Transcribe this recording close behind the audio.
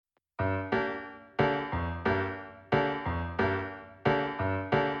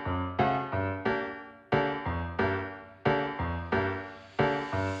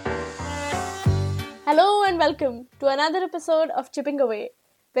Hello and welcome to another episode of Chipping Away,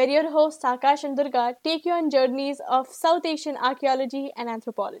 where your hosts Akash and Durga take you on journeys of South Asian archaeology and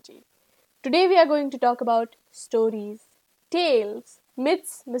anthropology. Today we are going to talk about stories, tales,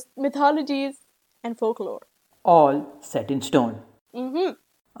 myths, mythologies, and folklore. All set in stone. Mm-hmm.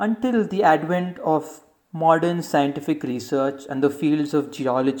 Until the advent of modern scientific research and the fields of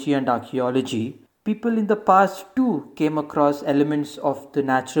geology and archaeology, people in the past too came across elements of the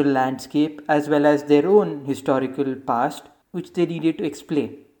natural landscape as well as their own historical past which they needed to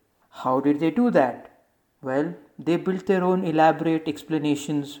explain. How did they do that? Well, they built their own elaborate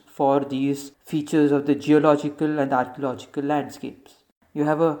explanations for these features of the geological and archaeological landscapes. You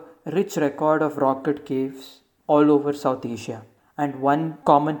have a rich record of rock-cut caves all over South Asia. And one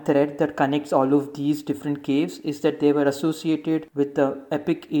common thread that connects all of these different caves is that they were associated with the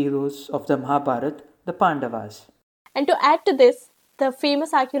epic heroes of the Mahabharata, the Pandavas. And to add to this, the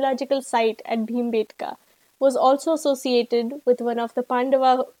famous archaeological site at Bhimbetka was also associated with one of the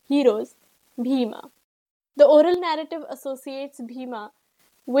Pandava heroes, Bhima. The oral narrative associates Bhima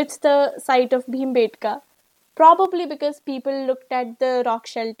with the site of Bhimbetka, probably because people looked at the rock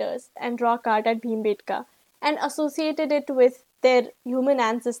shelters and rock art at Bhimbetka and associated it with their human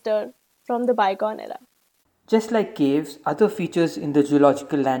ancestor from the bygone era. Just like caves, other features in the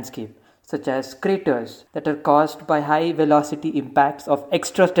geological landscape, such as craters that are caused by high velocity impacts of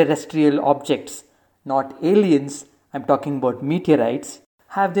extraterrestrial objects, not aliens, I'm talking about meteorites,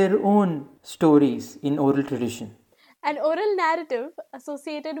 have their own stories in oral tradition. An oral narrative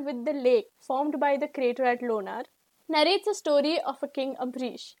associated with the lake formed by the crater at Lonar narrates a story of a king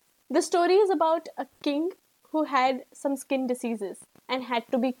Ambrish. The story is about a king who had some skin diseases and had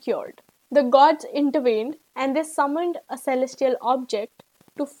to be cured. The gods intervened and they summoned a celestial object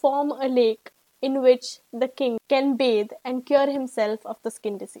to form a lake in which the king can bathe and cure himself of the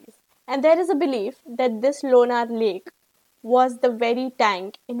skin disease. And there is a belief that this Lonar lake was the very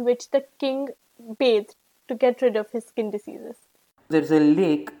tank in which the king bathed to get rid of his skin diseases. There's a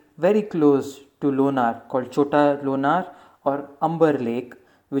lake very close to Lonar called Chota Lonar or Amber Lake,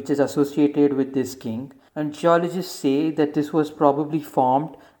 which is associated with this king. And geologists say that this was probably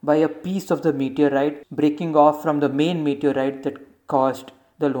formed by a piece of the meteorite breaking off from the main meteorite that caused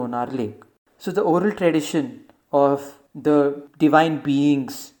the Lonar Lake. So the oral tradition of the divine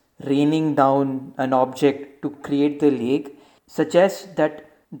beings raining down an object to create the lake suggests that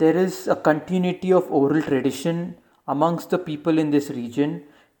there is a continuity of oral tradition amongst the people in this region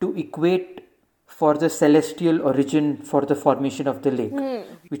to equate for the celestial origin for the formation of the lake,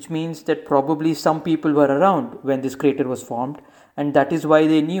 which means that probably some people were around when this crater was formed, and that is why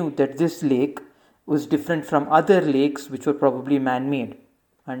they knew that this lake was different from other lakes which were probably man-made.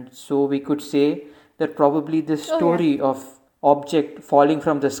 And so we could say that probably this story of object falling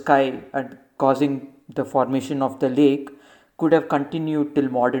from the sky and causing the formation of the lake could have continued till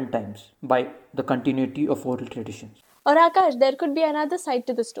modern times by the continuity of oral traditions. Or Akash, there could be another side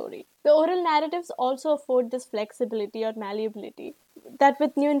to the story. The oral narratives also afford this flexibility or malleability that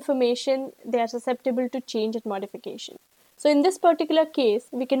with new information they are susceptible to change and modification. So in this particular case,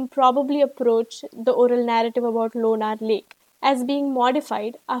 we can probably approach the oral narrative about Lonar Lake as being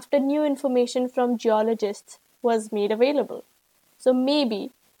modified after new information from geologists was made available. So maybe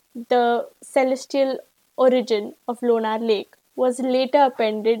the celestial origin of Lonar Lake was later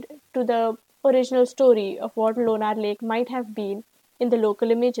appended to the original story of what Lonar Lake might have been in the local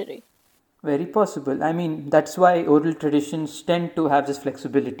imagery. Very possible. I mean, that's why oral traditions tend to have this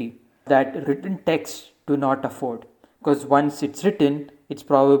flexibility that written texts do not afford. Because once it's written, it's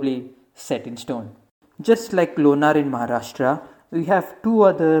probably set in stone. Just like Lonar in Maharashtra, we have two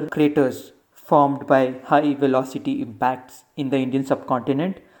other craters formed by high velocity impacts in the Indian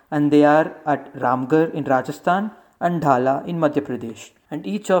subcontinent, and they are at Ramgarh in Rajasthan and Dhala in Madhya Pradesh. And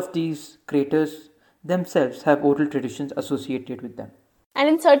each of these craters themselves have oral traditions associated with them. And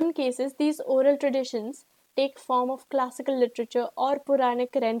in certain cases, these oral traditions take form of classical literature or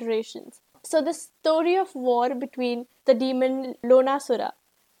Puranic renditions. So the story of war between the demon Lonasura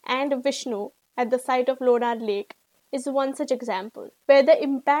and Vishnu at the site of Lonar Lake is one such example, where the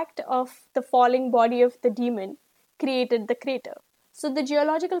impact of the falling body of the demon created the crater. So the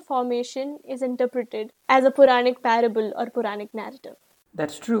geological formation is interpreted as a Puranic parable or Puranic narrative.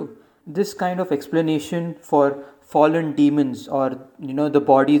 That's true. This kind of explanation for fallen demons or the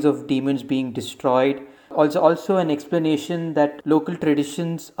bodies of demons being destroyed, also an explanation that local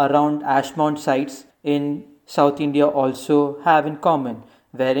traditions around ash mount sites in South India also have in common,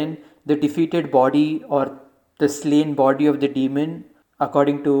 wherein the defeated body or the slain body of the demon,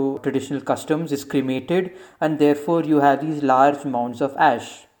 according to traditional customs, is cremated, and therefore you have these large mounds of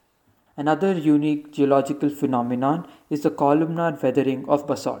ash. Another unique geological phenomenon is the columnar weathering of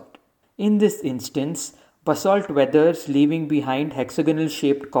basalt. In this instance, basalt weathers leaving behind hexagonal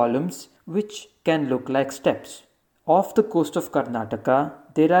shaped columns which can look like steps. Off the coast of Karnataka,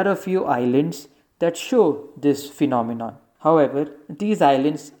 there are a few islands that show this phenomenon. However, these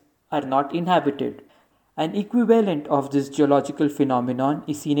islands are not inhabited. An equivalent of this geological phenomenon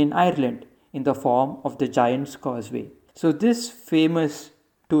is seen in Ireland in the form of the Giant's Causeway. So, this famous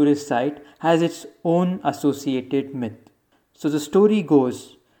tourist site has its own associated myth. So, the story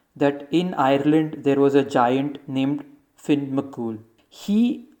goes that in Ireland there was a giant named Finn McCool.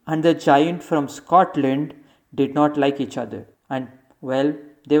 He and the giant from Scotland did not like each other, and well,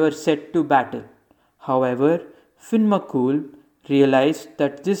 they were set to battle. However, Finn McCool realized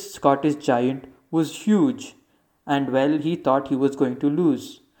that this Scottish giant was huge, and well, he thought he was going to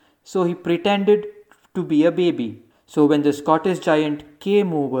lose. So he pretended to be a baby. So when the Scottish giant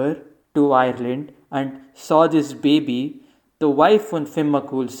came over to Ireland and saw this baby, the wife of Finn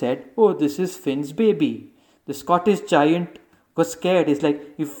McCool said, "Oh, this is Finn's baby." The Scottish giant was scared. He's like,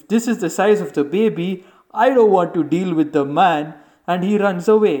 "If this is the size of the baby, I don't want to deal with the man." And he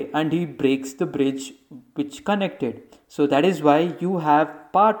runs away and he breaks the bridge which connected. So that is why you have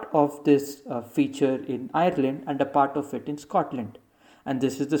part of this feature in Ireland and a part of it in Scotland. And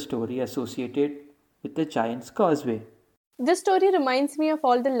this is the story associated with the Giant's Causeway. This story reminds me of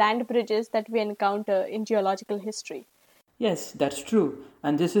all the land bridges that we encounter in geological history. Yes, that's true.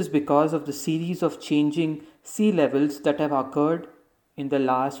 And this is because of the series of changing sea levels that have occurred in the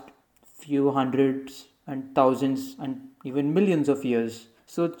last few hundreds and thousands and even millions of years.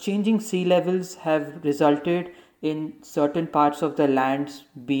 So, changing sea levels have resulted in certain parts of the lands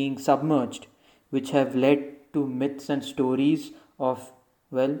being submerged, which have led to myths and stories of,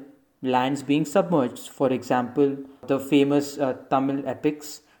 well, lands being submerged. For example, the famous Tamil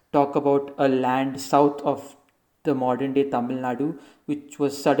epics talk about a land south of the modern day Tamil Nadu, which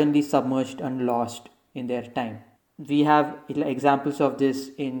was suddenly submerged and lost in their time. We have examples of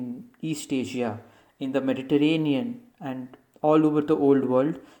this in East Asia, in the Mediterranean, and all over the old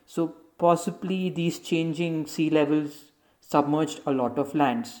world. So, possibly these changing sea levels submerged a lot of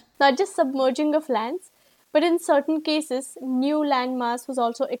lands. Not just submerging of lands, but in certain cases, new landmass was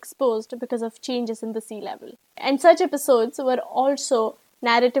also exposed because of changes in the sea level. And such episodes were also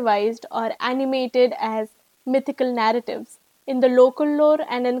narrativized or animated as mythical narratives in the local lore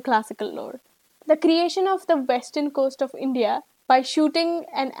and in classical lore. The creation of the western coast of India by shooting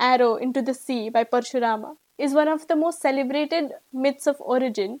an arrow into the sea by Parshurama is one of the most celebrated myths of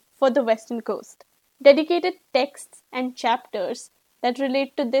origin for the western coast. Dedicated texts and chapters that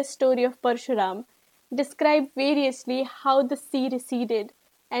relate to this story of Parshuram describe variously how the sea receded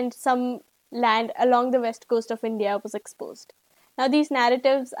and some land along the west coast of India was exposed. Now, these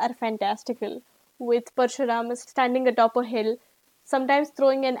narratives are fantastical, with Parshuram standing atop a hill, sometimes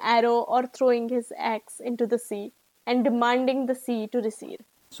throwing an arrow or throwing his axe into the sea and demanding the sea to recede.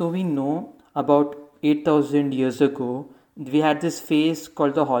 So, we know about 8,000 years ago, we had this phase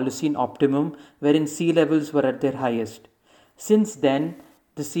called the Holocene optimum, wherein sea levels were at their highest. Since then,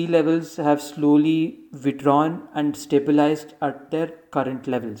 the sea levels have slowly withdrawn and stabilized at their current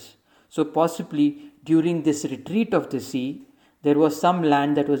levels. So, possibly during this retreat of the sea, there was some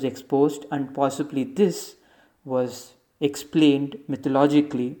land that was exposed, and possibly this was explained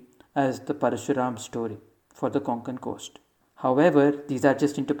mythologically as the Parashuram story for the Konkan coast. However, these are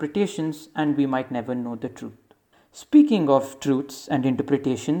just interpretations and we might never know the truth. Speaking of truths and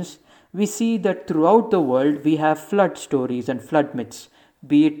interpretations, we see that throughout the world we have flood stories and flood myths,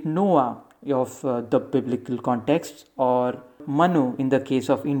 be it Noah of the biblical context or Manu in the case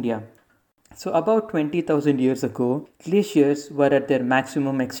of India. So, about 20,000 years ago, glaciers were at their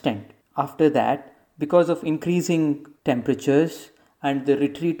maximum extent. After that, because of increasing temperatures and the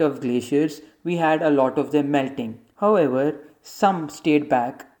retreat of glaciers, we had a lot of them melting. However, some stayed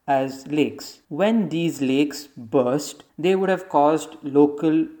back as lakes. When these lakes burst, they would have caused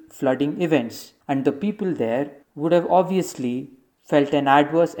local flooding events, and the people there would have obviously felt an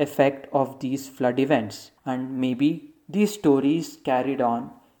adverse effect of these flood events, and maybe these stories carried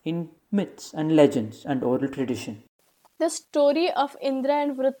on in myths and legends and oral tradition. The story of Indra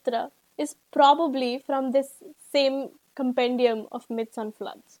and Vritra is probably from this same compendium of myths on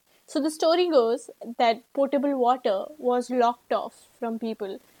floods. So the story goes that potable water was locked off from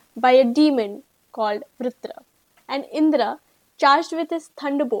people by a demon called Vritra. And Indra charged with his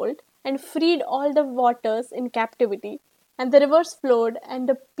thunderbolt and freed all the waters in captivity, and the rivers flowed and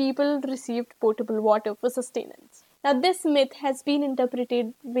the people received potable water for sustenance. Now, this myth has been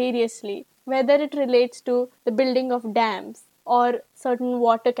interpreted variously, whether it relates to the building of dams or certain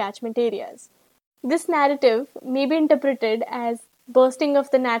water catchment areas. This narrative may be interpreted as bursting of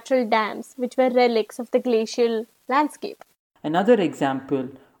the natural dams, which were relics of the glacial landscape. Another example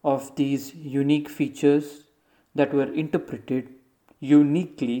of these unique features that were interpreted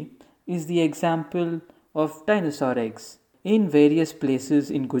uniquely is the example of dinosaur eggs. In various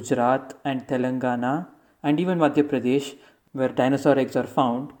places in Gujarat and Telangana and even Madhya Pradesh, where dinosaur eggs are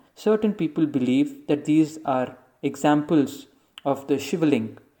found, certain people believe that these are examples of the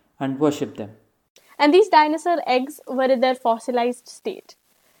Shivaling and worship them. And these dinosaur eggs were in their fossilized state.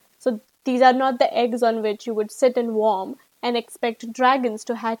 So these are not the eggs on which you would sit and warm and expect dragons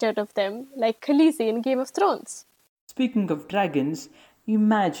to hatch out of them like Khaleesi in Game of Thrones. Speaking of dragons,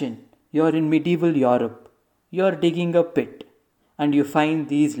 imagine you're in medieval Europe. You're digging a pit and you find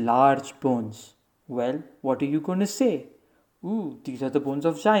these large bones. Well, what are you going to say? Ooh, these are the bones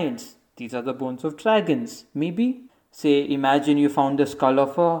of giants. These are the bones of dragons. Maybe? Say, imagine you found the skull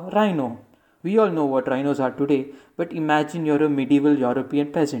of a rhino. We all know what rhinos are today, but imagine you're a medieval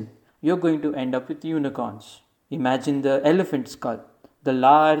European peasant. You're going to end up with unicorns. Imagine the elephant skull. The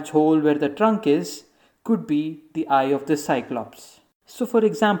large hole where the trunk is could be the eye of the Cyclops. So, for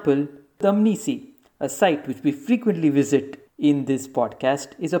example, Damnisi, a site which we frequently visit in this podcast,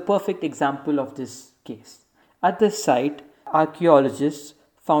 is a perfect example of this case. At this site, archaeologists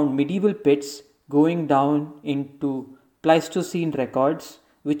found medieval pits going down into Pleistocene records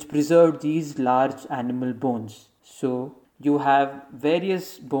which preserved these large animal bones. So, you have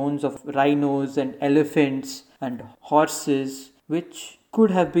various bones of rhinos and elephants and horses which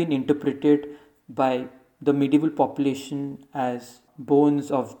could have been interpreted by the medieval population as bones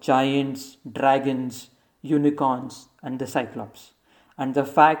of giants, dragons, unicorns, and the Cyclops. And the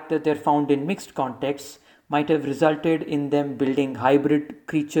fact that they're found in mixed contexts might have resulted in them building hybrid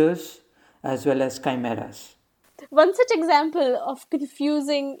creatures as well as chimeras. One such example of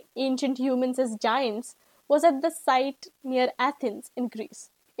confusing ancient humans as giants was at the site near Athens in Greece.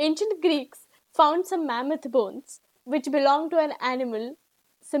 Ancient Greeks found some mammoth bones which belonged to an animal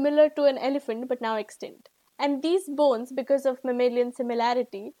similar to an elephant but now extinct. And these bones, because of mammalian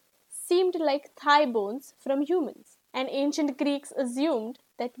similarity, seemed like thigh bones from humans. And ancient Greeks assumed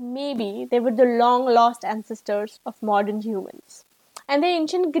that maybe they were the long lost ancestors of modern humans. And the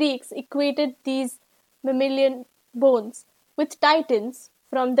ancient Greeks equated these mammalian bones with titans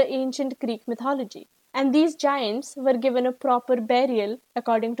from the ancient Greek mythology. And these giants were given a proper burial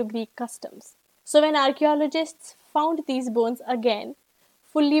according to Greek customs. So when archaeologists found these bones again,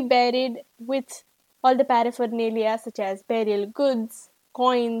 fully buried with all the paraphernalia such as burial goods,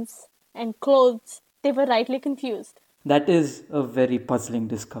 coins, and clothes, they were rightly confused. That is a very puzzling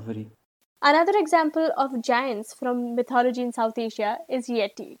discovery. Another example of giants from mythology in South Asia is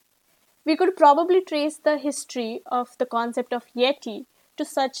Yeti. We could probably trace the history of the concept of Yeti to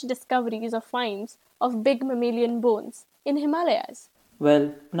such discoveries or finds of big mammalian bones in Himalayas.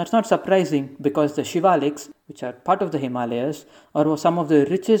 Well, that's not surprising because the Shivaliks, which are part of the Himalayas, are some of the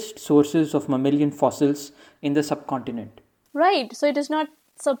richest sources of mammalian fossils in the subcontinent. Right, so it is not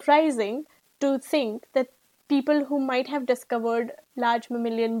surprising to think that people who might have discovered large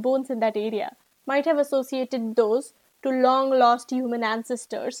mammalian bones in that area might have associated those to long lost human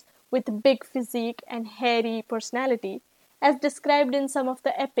ancestors with big physique and hairy personality, as described in some of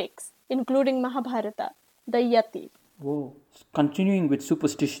the epics, including Mahabharata, the Yati. Whoa. Continuing with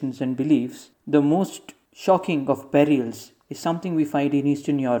superstitions and beliefs, the most shocking of burials is something we find in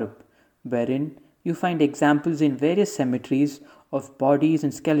Eastern Europe, wherein you find examples in various cemeteries of bodies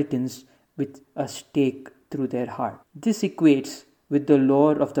and skeletons with a stake through their heart. This equates with the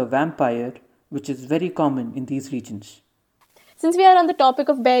lore of the vampire, which is very common in these regions. Since we are on the topic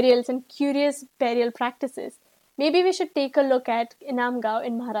of burials and curious burial practices, maybe we should take a look at Inamgaon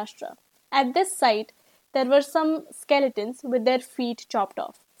in Maharashtra. At this site, there were some skeletons with their feet chopped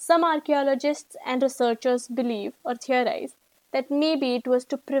off. Some archaeologists and researchers believe or theorize that maybe it was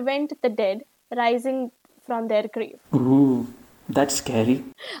to prevent the dead rising from their grave. Ooh, that's scary.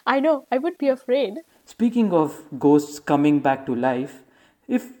 I know, I would be afraid. Speaking of ghosts coming back to life,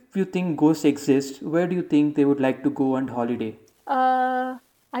 if you think ghosts exist, where do you think they would like to go on holiday?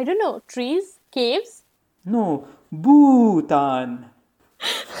 I don't know, trees? Caves? No, Bhutan.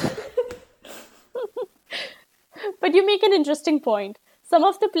 But you make an interesting point. Some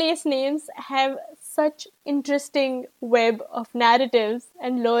of the place names have such interesting web of narratives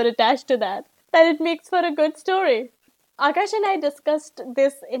and lore attached to that it makes for a good story. Akash and I discussed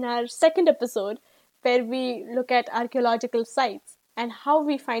this in our second episode where we look at archaeological sites and how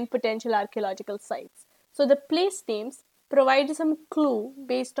we find potential archaeological sites. So the place names provide some clue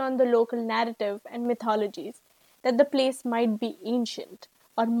based on the local narrative and mythologies. that the place might be ancient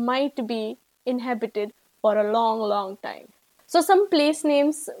or might be inhabited for a long, long time. So, some place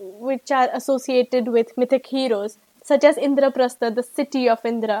names which are associated with mythic heroes, such as Indraprastha, the city of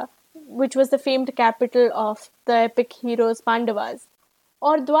Indra, which was the famed capital of the epic heroes Pandavas,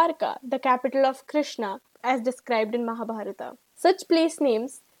 or Dwarka, the capital of Krishna, as described in Mahabharata. Such place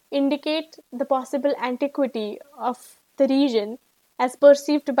names indicate the possible antiquity of the region as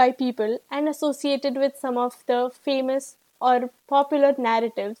perceived by people and associated with some of the famous or popular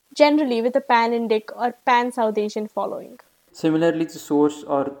narratives, generally with a pan Indic or pan South Asian following. Similarly, the source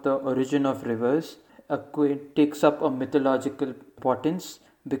or the origin of rivers takes up a mythological importance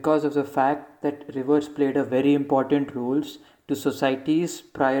because of the fact that rivers played a very important roles to societies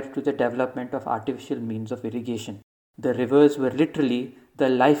prior to the development of artificial means of irrigation. The rivers were literally the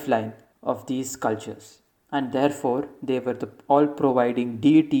lifeline of these cultures, and therefore they were all providing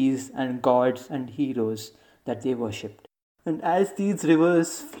deities and gods and heroes that they worshipped. And as these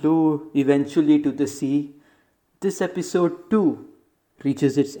rivers flow eventually to the sea, this episode too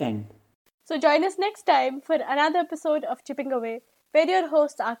reaches its end. So join us next time for another episode of Chipping Away, where your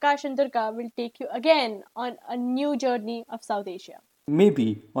hosts Akash and Durga will take you again on a new journey of South Asia.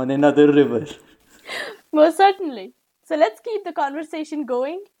 Maybe on another river. Most certainly. So let's keep the conversation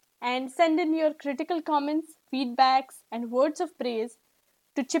going and send in your critical comments, feedbacks, and words of praise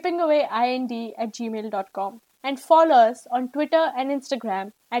to chippingawayInd@gmail.com and follow us on Twitter and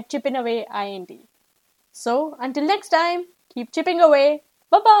Instagram at chippingawayInd. So until next time, keep chipping away.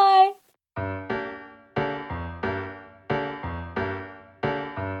 Bye bye.